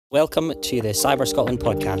Welcome to the CyberScotland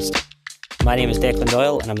podcast. My name is Declan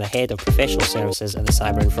Doyle and I'm the Head of Professional Services at the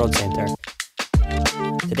Cyber and Fraud Centre.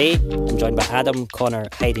 Today, I'm joined by Adam, Conor,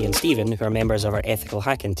 Heidi and Stephen, who are members of our ethical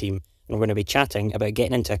hacking team, and we're going to be chatting about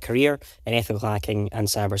getting into a career in ethical hacking and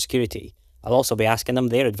cybersecurity. I'll also be asking them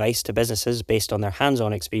their advice to businesses based on their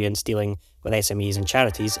hands-on experience dealing with SMEs and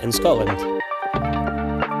charities in Scotland.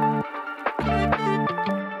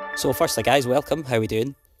 So firstly, guys, welcome. How are we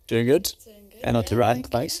doing? Doing good? And not too bad,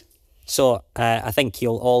 thanks. So I think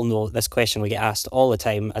you'll all know this question we get asked all the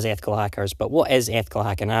time as ethical hackers, but what is ethical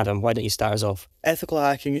hacking? Adam, why don't you start us off? Ethical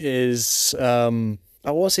hacking is, I want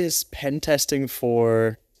to say it's pen testing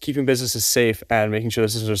for keeping businesses safe and making sure the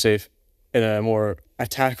systems are safe in a more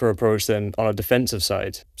attacker approach than on a defensive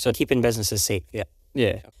side. So keeping businesses safe, yeah.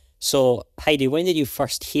 Yeah. So Heidi, when did you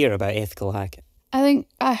first hear about ethical hacking? I think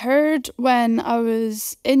I heard when I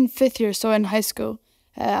was in 5th year, so in high school.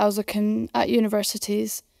 I was looking at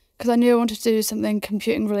universities because I knew I wanted to do something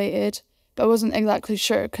computing related, but I wasn't exactly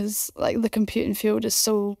sure because the computing field is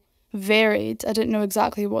so varied. I didn't know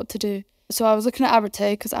exactly what to do. So I was looking at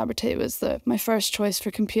Abertay because Abertay was my first choice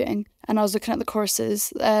for computing, and I was looking at the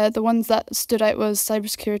courses. The ones that stood out was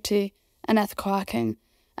cybersecurity and ethical hacking.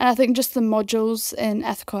 And I think just the modules in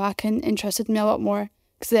ethical hacking interested me a lot more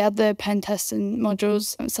because they had the pen testing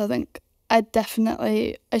modules. So I think I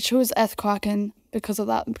chose ethical hacking because of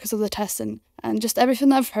that, because of the testing. And just everything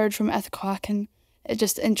that I've heard from ethical hacking, it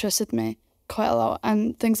just interested me quite a lot.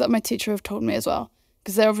 And things that my teacher have told me as well,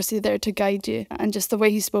 because they're obviously there to guide you. And just the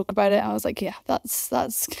way he spoke about it, I was like, yeah, that's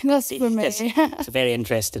for me. It's a very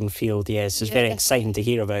interesting field, yes. It's very exciting to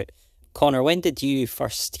hear about. Conor, when did you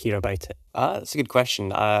first hear about it? That's a good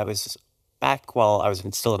question. It was back while I was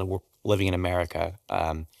still living in America.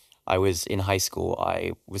 I was in high school.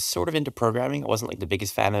 I was sort of into programming. I wasn't the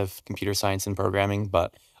biggest fan of computer science and programming,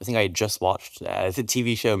 but I think I had just watched the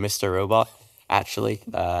TV show Mr. Robot, actually,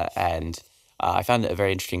 and I found it a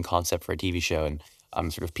very interesting concept for a TV show,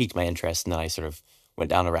 and sort of piqued my interest. And then I sort of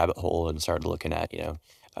went down a rabbit hole and started looking at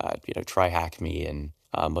Try Hack Me and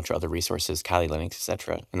a bunch of other resources, Kali Linux,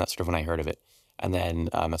 etc. And that's sort of when I heard of it. And then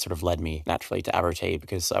that sort of led me naturally to Abertay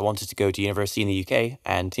because I wanted to go to university in the UK,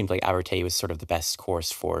 and it seemed like Abertay was sort of the best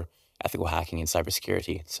course for ethical hacking and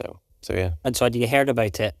cybersecurity. So yeah. And so had you heard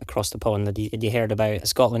about it across the pond? Had you heard about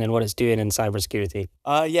Scotland and what it's doing in cybersecurity?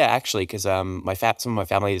 Yeah, actually, because some of my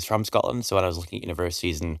family is from Scotland. So when I was looking at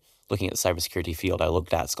universities and looking at the cybersecurity field, I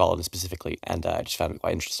looked at Scotland specifically, and I just found it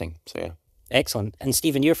quite interesting. So yeah. Excellent. And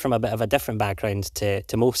Stephen, you're from a bit of a different background to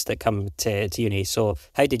most that come to uni. So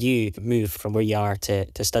how did you move from where you are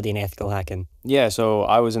to studying ethical hacking? Yeah, so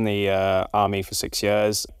I was in the army for 6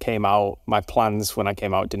 years. Came out, my plans when I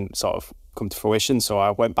came out didn't sort of come to fruition. So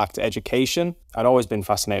I went back to education. I'd always been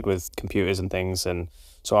fascinated with computers and things. And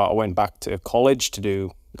so I went back to college to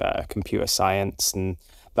do computer science. And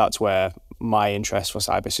that's where my interest for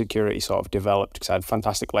cybersecurity sort of developed because I had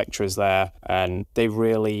fantastic lecturers there, and they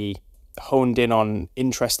really honed in on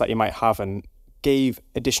interests that you might have and gave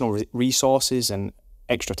additional resources and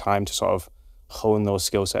extra time to sort of hone those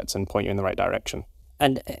skill sets and point you in the right direction.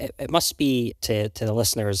 And it must be to the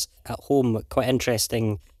listeners at home quite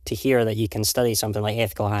interesting to hear that you can study something like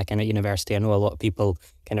ethical hacking at university. I know a lot of people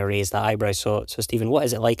kind of raise that eyebrow. So Stephen, what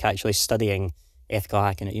is it like actually studying ethical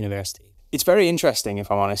hacking at university? It's very interesting,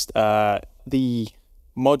 if I'm honest. The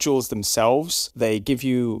modules themselves, they give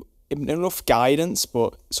you enough guidance,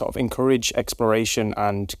 but sort of encourage exploration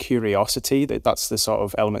and curiosity. That's the sort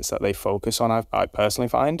of elements that they focus on, I personally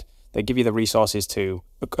find. They give you the resources to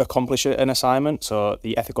accomplish an assignment. So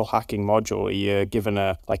the ethical hacking module, you're given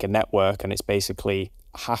a network, and it's basically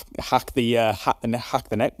hack the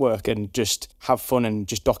network and just have fun and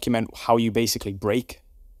just document how you basically break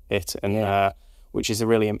it, and which is a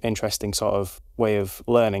really interesting sort of way of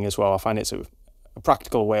learning as well. I find it's a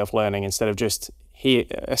practical way of learning instead of just here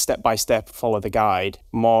a step-by-step follow the guide,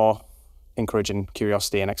 more encouraging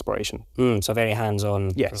curiosity and exploration. So very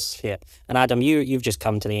hands-on. Yes. Yeah. And Adam, you've just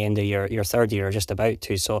come to the end of your 3rd year, or just about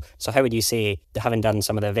to. So how would you say, having done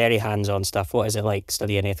some of the very hands-on stuff, what is it like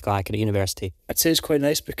studying ethical hacking at university? I'd say it's quite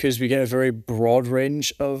nice because we get a very broad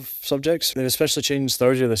range of subjects. They've especially changed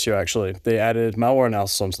 3rd year this year, actually. They added malware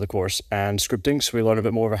analysis onto the course and scripting, so we learn a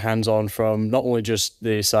bit more of a hands-on from not only just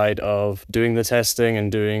the side of doing the testing and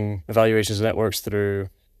doing evaluations of networks through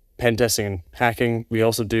pen testing and hacking. We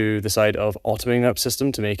also do the side of automating that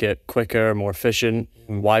system to make it quicker, more efficient,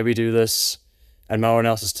 why we do this, and malware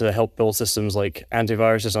analysis to help build systems like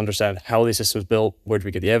antiviruses, understand how the system was built, where do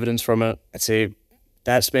we get the evidence from it. I'd say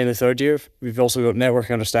that's mainly 3rd year. We've also got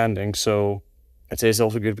networking understanding, so I'd say it's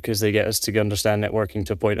also good because they get us to understand networking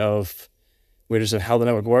to a point of We understand how the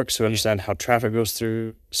network works. We understand how traffic goes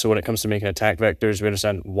through. So when it comes to making attack vectors, we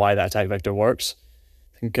understand why that attack vector works.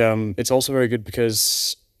 I think it's also very good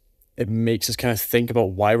because it makes us kind of think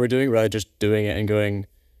about why we're doing it rather than just doing it and going,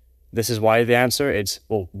 this is why the answer. It's,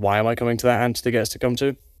 well, why am I coming to that answer to get us to come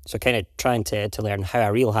to? So kind of trying to learn how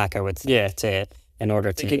a real hacker would think in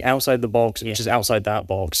order to... Thinking outside the box, which is outside that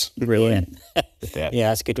box, really. Yeah,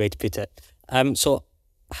 that's a good way to put it. So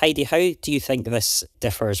Heidi, how do you think this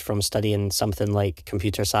differs from studying something like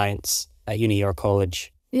computer science at uni or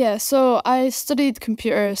college? Yeah, so I studied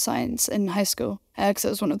computer science in high school because it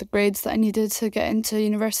was one of the grades that I needed to get into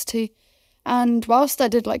university. And whilst I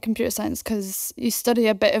did like computer science, because you study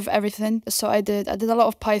a bit of everything, so I did a lot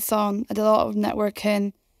of Python, I did a lot of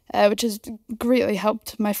networking, which has greatly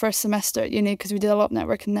helped my first semester at uni because we did a lot of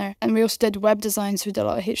networking there. And we also did web design, so we did a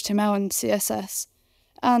lot of HTML and CSS.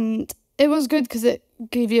 And it was good because it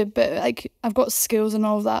gave you a bit, like, I've got skills and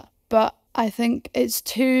all of that, but I think it's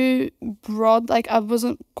too broad. Like, I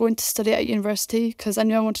wasn't going to study at university because I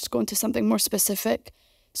knew I wanted to go into something more specific.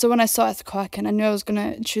 So when I saw ethical hacking, I knew I was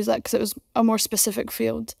going to choose that because it was a more specific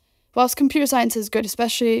field. Whilst computer science is good,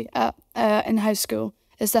 especially in high school,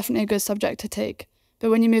 it's definitely a good subject to take. But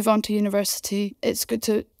when you move on to university, it's good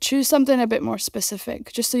to choose something a bit more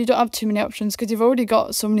specific, just so you don't have too many options, because you've already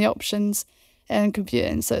got so many options in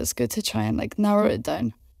computing. So it's good to try and like narrow it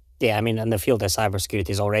down. Yeah, I mean, and the field of cybersecurity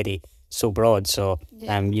is already so broad. So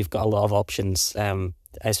you've got a lot of options,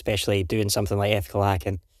 especially doing something like ethical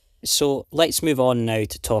hacking. So let's move on now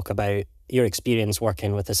to talk about your experience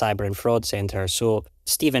working with the Cyber and Fraud Centre. So,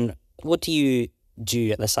 Stephen, what do you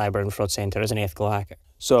do at the Cyber and Fraud Centre as an ethical hacker?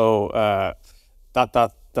 So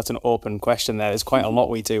that's an open question there. There's quite a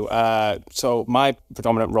lot we do. So my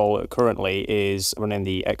predominant role currently is running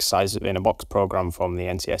the Exercise in a Box program from the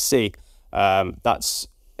NCSC. That's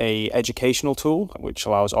a educational tool which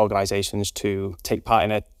allows organizations to take part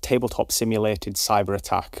in a tabletop simulated cyber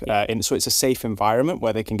attack. So it's a safe environment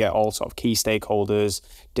where they can get all sort of key stakeholders,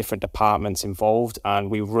 different departments involved, and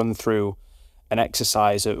we run through an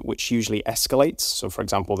exercise which usually escalates. So for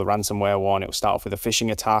example, the ransomware one, it will start off with a phishing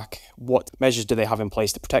attack. What measures do they have in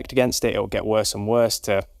place to protect against it? It will get worse and worse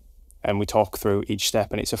and we talk through each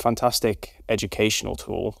step, and it's a fantastic educational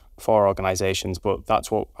tool for organizations, but that's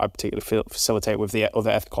what I particularly facilitate with the other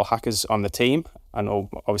ethical hackers on the team. And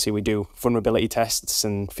obviously we do vulnerability tests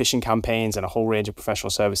and phishing campaigns and a whole range of professional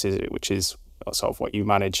services, which is sort of what you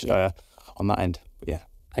manage on that end. But yeah.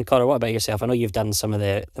 And Conor, what about yourself? I know you've done some of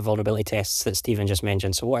the vulnerability tests that Stephen just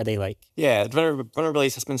mentioned, so what are they like? Yeah, vulnerability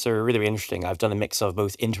assessments are really, really interesting. I've done a mix of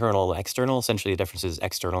both internal and external. Essentially, the difference is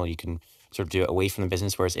external, you can sort of do it away from the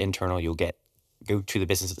business, whereas internal, you'll go to the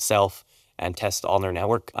business itself and test on their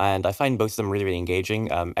network. And I find both of them really, really engaging.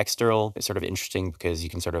 External is sort of interesting because you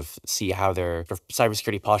can sort of see how their sort of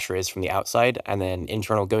cybersecurity posture is from the outside. And then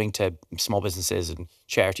internal, going to small businesses and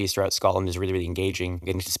charities throughout Scotland is really, really engaging.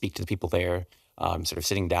 Getting to speak to the people there, sort of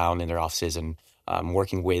sitting down in their offices and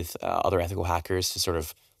working with other ethical hackers to sort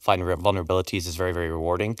of find vulnerabilities is very, very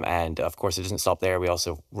rewarding. And of course, it doesn't stop there. We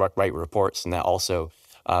also write reports, and that also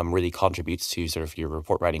really contributes to sort of your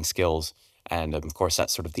report writing skills. And of course,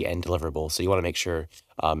 that's sort of the end deliverable. So you want to make sure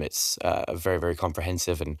it's very, very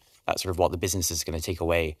comprehensive, and that's sort of what the business is going to take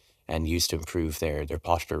away and use to improve their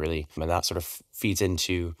posture, really. And that sort of feeds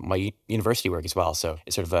into my university work as well. So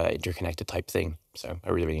it's sort of an interconnected type thing. So I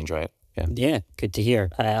really, really enjoy it. Yeah, good to hear.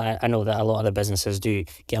 I know that a lot of the businesses do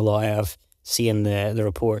get a lot out of seeing the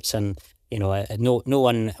reports, and no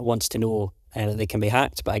one wants to know that they can be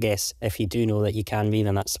hacked, but I guess if you do know that you can be,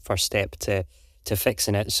 then that's the first step to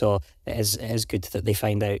fixing it. So it is good that they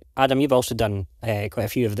find out. Adam, you've also done quite a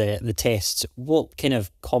few of the tests. What kind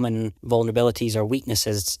of common vulnerabilities or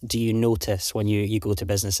weaknesses do you notice when you go to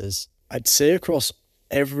businesses? I'd say across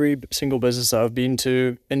every single business that I've been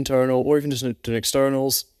to, internal or even just doing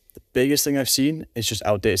externals, the biggest thing I've seen is just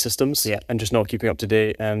outdated systems and just not keeping up to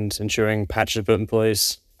date and ensuring patches are put in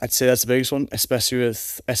place. I'd say that's the biggest one, especially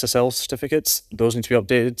with SSL certificates. Those need to be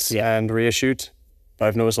updated and reissued. But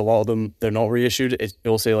I've noticed a lot of them, they're not reissued.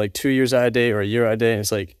 It'll say like 2 years out of date or a year out of date. And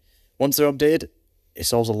it's like, once they're updated, it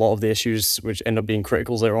solves a lot of the issues which end up being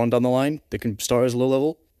criticals later on down the line. They can start as low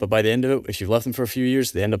level, but by the end of it, if you've left them for a few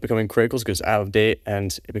years, they end up becoming criticals because it's out of date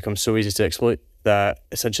and it becomes so easy to exploit that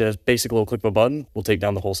essentially a basic little click of a button will take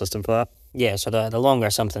down the whole system for that. Yeah, so the longer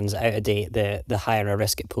something's out of date, the higher a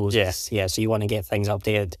risk it poses. Yeah, so you want to get things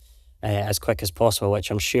updated as quick as possible, which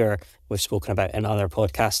I'm sure we've spoken about in other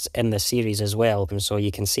podcasts in this series as well. And so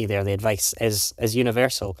you can see there the advice is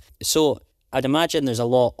universal. So I'd imagine there's a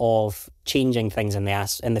lot of changing things in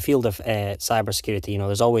the field of cybersecurity.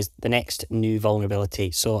 There's always the next new vulnerability.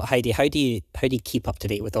 So Heidi, how do you keep up to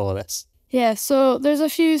date with all of this? Yeah, so there's a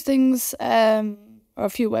few things, or a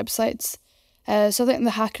few websites. So I think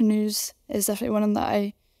the Hacker News is definitely one that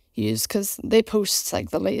I use because they post like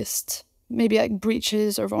the latest, maybe like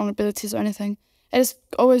breaches or vulnerabilities or anything. It's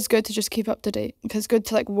always good to just keep up to date because it's good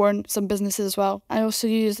to like warn some businesses as well. I also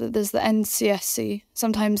use, there's the NCSC.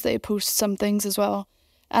 Sometimes they post some things as well.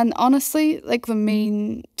 And honestly, like the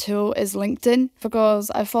main tool is LinkedIn because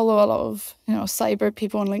I follow a lot of, cyber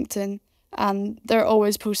people on LinkedIn and they're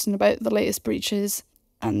always posting about the latest breaches.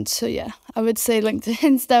 And so, yeah, I would say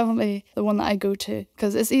LinkedIn's definitely the one that I go to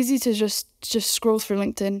because it's easy to just scroll through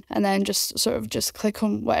LinkedIn and then just click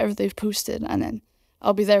on whatever they've posted and then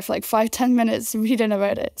I'll be there for like 5-10 minutes reading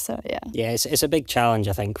about it. So, yeah. Yeah, it's a big challenge,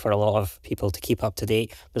 I think, for a lot of people to keep up to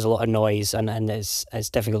date. There's a lot of noise and it's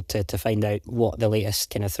difficult to find out what the latest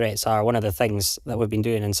kind of threats are. One of the things that we've been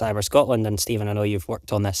doing in CyberScotland, and Stephen, I know you've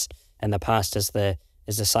worked on this in the past, is the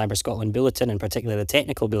CyberScotland bulletin, and particularly the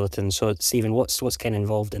technical bulletin. So, Stephen, what's kind of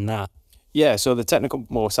involved in that? Yeah, so the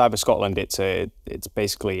CyberScotland, it's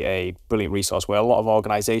basically a brilliant resource where a lot of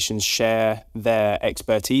organisations share their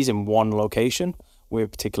expertise in one location. We're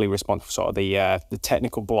particularly responsible for sort of the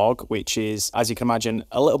technical blog, which is, as you can imagine,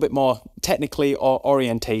 a little bit more technically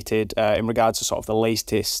orientated in regards to sort of the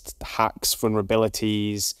latest hacks,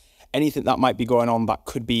 vulnerabilities, anything that might be going on that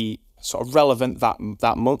could be sort of relevant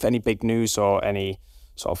that month, any big news or any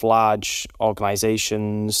sort of large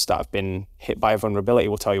organisations that have been hit by a vulnerability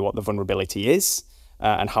will tell you what the vulnerability is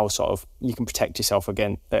and how sort of you can protect yourself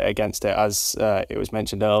against it. As it was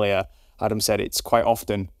mentioned earlier, Adam said it's quite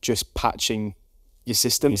often just patching your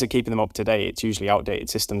systems and keeping them up to date. It's usually outdated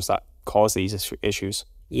systems that cause these issues.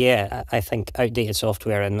 Yeah, I think outdated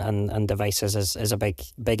software and devices is a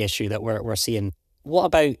big issue that we're seeing. What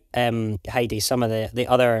about, Heidi, some of the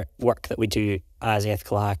other work that we do as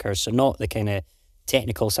ethical hackers? So not the kind of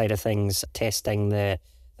technical side of things, testing the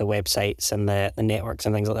websites and the networks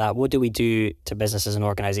and things like that. What do we do to businesses and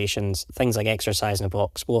organisations? Things like exercise in a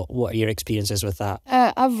box. What are your experiences with that?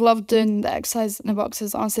 I've loved doing the exercise in the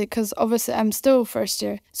boxes, honestly, because obviously I'm still first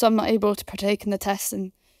year, so I'm not able to partake in the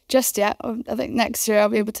testing just yet. I think next year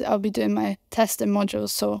I'll be doing my testing modules,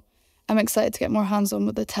 so I'm excited to get more hands-on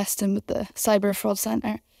with the testing with the Cyber Fraud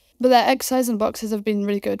Centre. But the exercise in boxes have been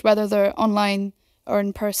really good, whether they're online or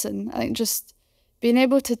in person. I think just being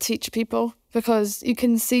able to teach people, because you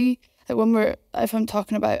can see that if I'm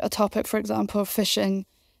talking about a topic, for example, phishing,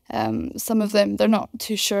 some of them, they're not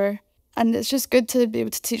too sure. And it's just good to be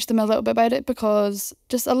able to teach them a little bit about it because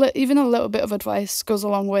just even a little bit of advice goes a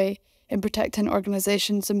long way in protecting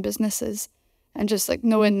organisations and businesses. And just like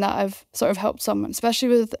knowing that I've sort of helped someone, especially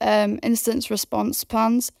with incident response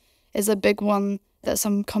plans is a big one that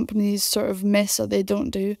some companies sort of miss or they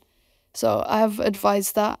don't do. So I have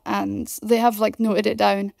advised that and they have like noted it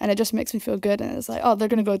down and it just makes me feel good. And it's like, oh, they're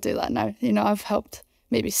going to go do that now. I've helped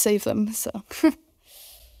maybe save them. So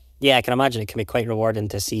yeah, I can imagine it can be quite rewarding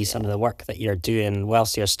to see some of the work that you're doing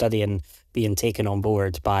whilst you're studying being taken on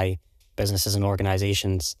board by businesses and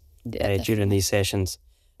organisations during these sessions.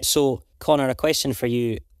 So, Conor, a question for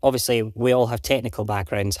you. Obviously, we all have technical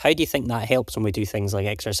backgrounds. How do you think that helps when we do things like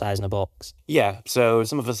exercise in a box? Yeah, so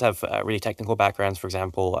some of us have really technical backgrounds. For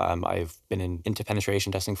example, I've been into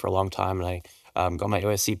penetration testing for a long time, and I got my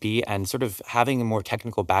OSCP. And sort of having a more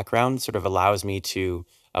technical background sort of allows me to,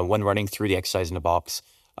 when running through the exercise in a box,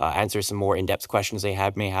 answer some more in-depth questions they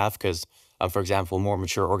may have. Because, for example, more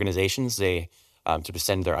mature organizations, they sort of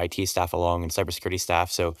send their IT staff along and cybersecurity staff.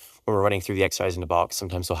 So when we're running through the exercise in the box,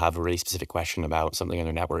 sometimes they'll have a really specific question about something on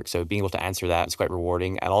their network. So being able to answer that is quite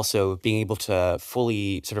rewarding. And also being able to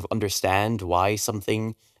fully sort of understand why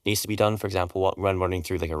something needs to be done. For example, when running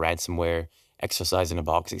through like a ransomware exercise in a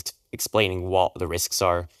box, explaining what the risks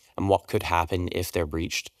are and what could happen if they're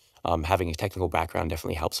breached. Having a technical background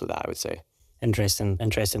definitely helps with that, I would say. Interesting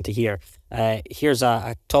to hear. Here's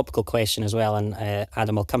a topical question as well, and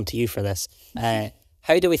Adam, I'll come to you for this.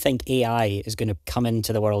 How do we think AI is going to come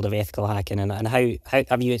into the world of ethical hacking, and how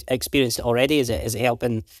have you experienced it already? Is it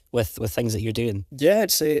helping with things that you're doing? Yeah,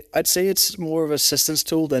 I'd say it's more of an assistance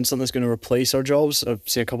tool than something that's going to replace our jobs. I've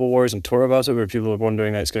seen a couple of wars on Twitter about it where people are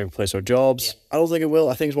wondering that it's going to replace our jobs. Yeah. I don't think it will.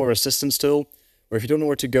 I think it's more of an assistance tool, where if you don't know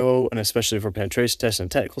where to go, and especially for penetration tests in a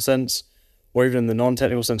technical sense, or even in the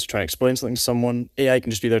non-technical sense, trying to explain something to someone, AI can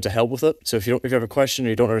just be there to help with it. So if you have a question or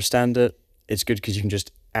you don't understand it, it's good because you can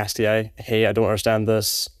just ask the AI, hey, I don't understand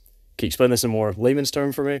this. Can you explain this in more layman's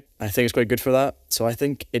term for me? I think it's quite good for that. So I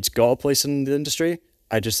think it's got a place in the industry.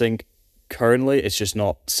 I just think currently it's just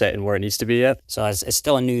not set in where it needs to be yet. So it's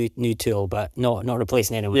still a new tool, but not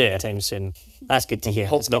replacing anyone anytime soon. That's good to hear.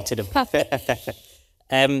 Hope not.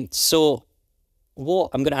 So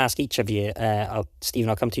I'm going to ask each of you, Stephen,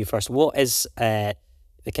 I'll come to you first. What is the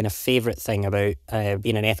kind of favourite thing about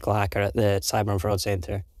being an ethical hacker at the Cyber and Fraud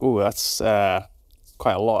Centre? Oh, that's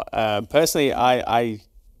quite a lot. Personally, I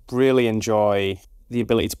really enjoy the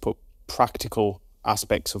ability to put practical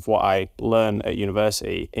aspects of what I learn at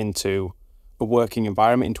university into a working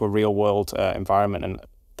environment, into a real world environment, and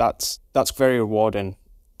that's very rewarding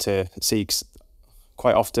to see.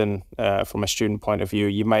 Quite often, from a student point of view,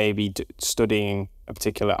 you may be studying a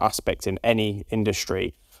particular aspect in any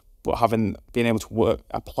industry, but being able to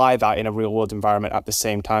apply that in a real world environment at the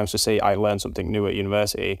same time. So say I learn something new at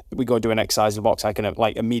university, we go do an exercise in the box, I can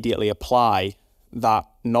immediately apply that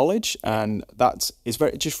knowledge, and that is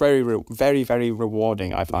very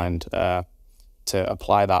rewarding, I find, to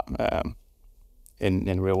apply that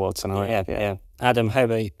in real world scenario. Yeah. Adam, how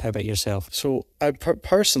about yourself? So I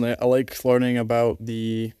personally, I like learning about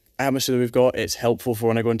the atmosphere that we've got. It's helpful for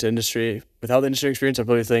when I go into industry. Without the industry experience, I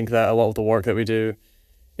probably think that a lot of the work that we do,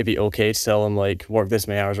 it'd be okay to tell them work this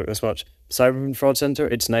many hours, work this much. Cyber and Fraud Centre,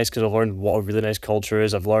 it's nice because I've learned what a really nice culture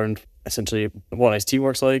is. I've learned essentially what nice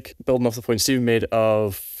teamwork's like. Building off the point Stephen made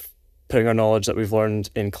of putting our knowledge that we've learned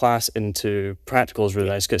in class into practical is really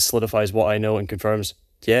nice because it solidifies what I know and confirms,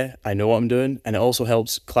 yeah, I know what I'm doing. And it also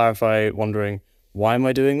helps clarify wondering, why am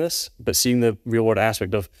I doing this? But seeing the real world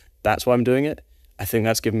aspect of that's why I'm doing it, I think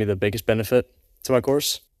that's given me the biggest benefit to my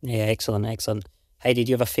course. Yeah, excellent. Heidi, do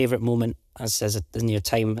you have a favourite moment as in your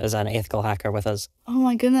time as an ethical hacker with us? Oh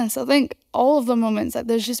my goodness, I think all of the moments,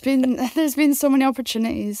 there's been so many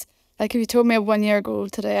opportunities. If you told me 1 year ago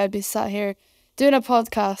today I'd be sat here doing a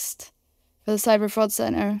podcast for the Cyber Fraud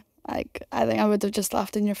Centre, I think I would have just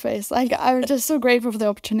laughed in your face. I was just so grateful for the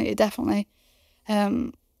opportunity, definitely.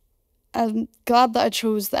 I'm glad that I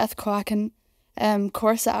chose the ethical hacking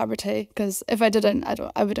course at Abertay, because if I didn't,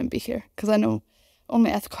 I wouldn't be here, because I know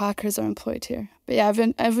only ethical hackers are employed here. But yeah,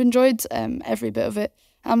 I've enjoyed every bit of it.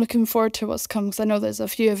 I'm looking forward to what's come, because I know there's a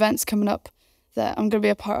few events coming up that I'm going to be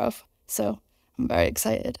a part of. So I'm very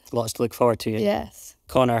excited. Lots to look forward to. Yes.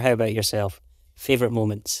 Conor, how about yourself? Favourite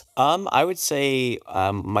moments? I would say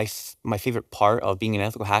my favorite part of being an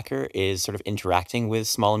ethical hacker is sort of interacting with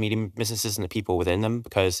small and medium businesses and the people within them,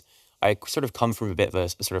 because I sort of come from a bit of a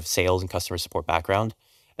sort of sales and customer support background,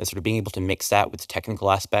 and sort of being able to mix that with the technical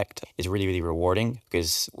aspect is really, really rewarding,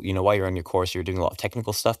 because, while you're on your course, you're doing a lot of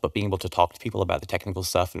technical stuff, but being able to talk to people about the technical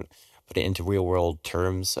stuff and put it into real world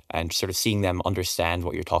terms and sort of seeing them understand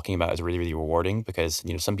what you're talking about is really, really rewarding, because,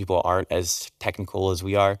 some people aren't as technical as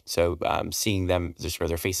we are. So seeing them, just sort of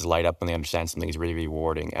their faces light up when they understand something is really, really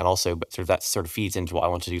rewarding. And also that sort of feeds into what I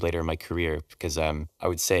want to do later in my career, because I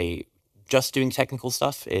would say just doing technical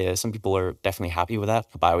stuff, some people are definitely happy with that,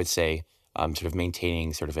 but I would say sort of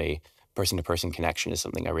maintaining sort of a person-to-person connection is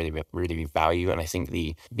something I really, really value, and I think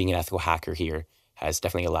being an ethical hacker here has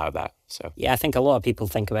definitely allowed that. So yeah, I think a lot of people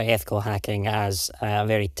think about ethical hacking as a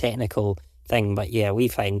very technical thing, but yeah, we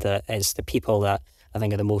find that it's the people that I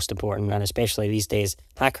think are the most important, and especially these days,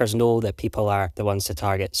 hackers know that people are the ones to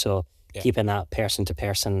target, so keeping that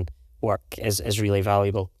person-to-person work is really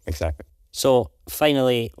valuable. Exactly. So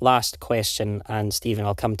finally, last question, and Stephen,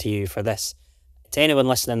 I'll come to you for this. To anyone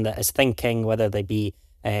listening that is thinking, whether they be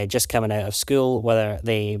just coming out of school, whether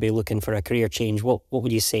they be looking for a career change, what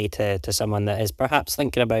would you say to someone that is perhaps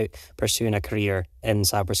thinking about pursuing a career in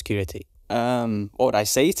cybersecurity? What would I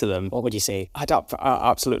say to them? What would you say? I'd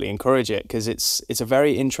absolutely encourage it, because it's a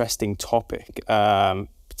very interesting topic.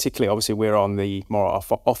 Particularly, obviously, we're on the more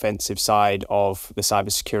offensive side of the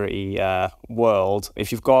cybersecurity world.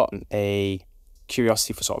 If you've got a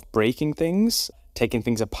curiosity for sort of breaking things, taking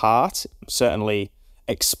things apart, certainly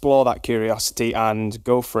explore that curiosity and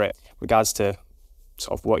go for it. Regards to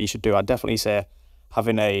sort of what you should do, I'd definitely say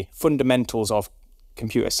having a fundamentals of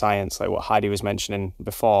computer science, like what Heidi was mentioning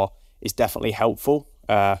before, is definitely helpful,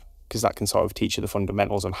 because that can sort of teach you the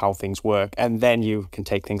fundamentals on how things work, and then you can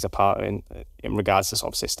take things apart in regards to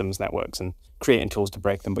sort of systems, networks, and creating tools to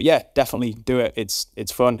break them. But yeah, definitely do it.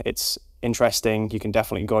 It's fun. It's interesting. You can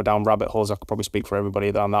definitely go down rabbit holes. I could probably speak for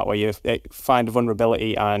everybody on that, where you find a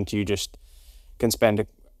vulnerability and you just can spend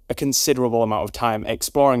a considerable amount of time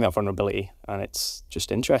exploring that vulnerability, and it's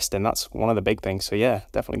just interesting. That's one of the big things. So yeah,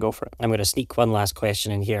 definitely go for it. I'm going to sneak one last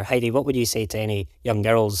question in here. Heidi, what would you say to any young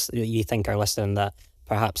girls that you think are listening that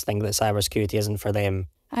perhaps think that cybersecurity isn't for them?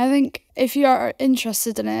 I think if you are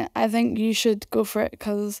interested in it, I think you should go for it,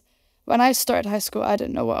 because when I started high school, I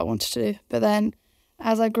didn't know what I wanted to do. But then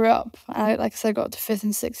as I grew up, like I said, I got to 5th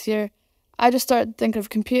and 6th year, I just started thinking of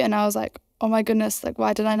computing. I was like, oh my goodness,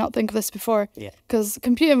 why did I not think of this before? Yeah. Because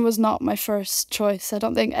computing was not my first choice. I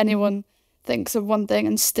don't think anyone thinks of one thing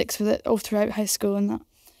and sticks with it all throughout high school and that.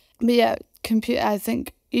 But yeah, computer, I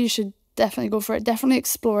think you should definitely go for it. Definitely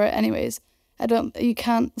explore it anyways. You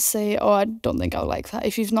can't say, oh, I don't think I'll like that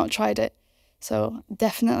if you've not tried it. So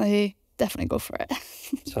definitely go for it.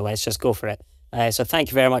 So let's just go for it. So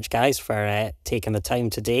thank you very much, guys, for taking the time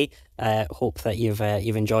today. Hope that you've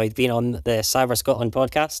enjoyed being on the Cyber Scotland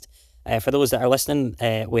podcast. For those that are listening,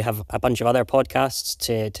 we have a bunch of other podcasts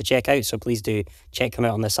to check out, so please do check them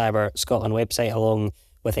out on the Cyber Scotland website, along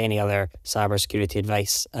with any other cybersecurity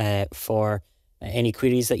advice for any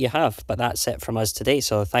queries that you have. But that's it from us today,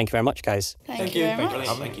 so thank you very much, guys. Thank you very much.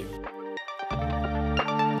 Thank you.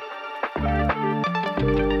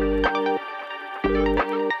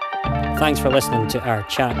 Thanks for listening to our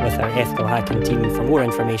chat with our ethical hacking team. For more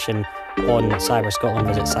information on Cyber Scotland,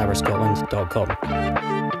 visit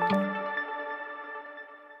cyberscotland.com.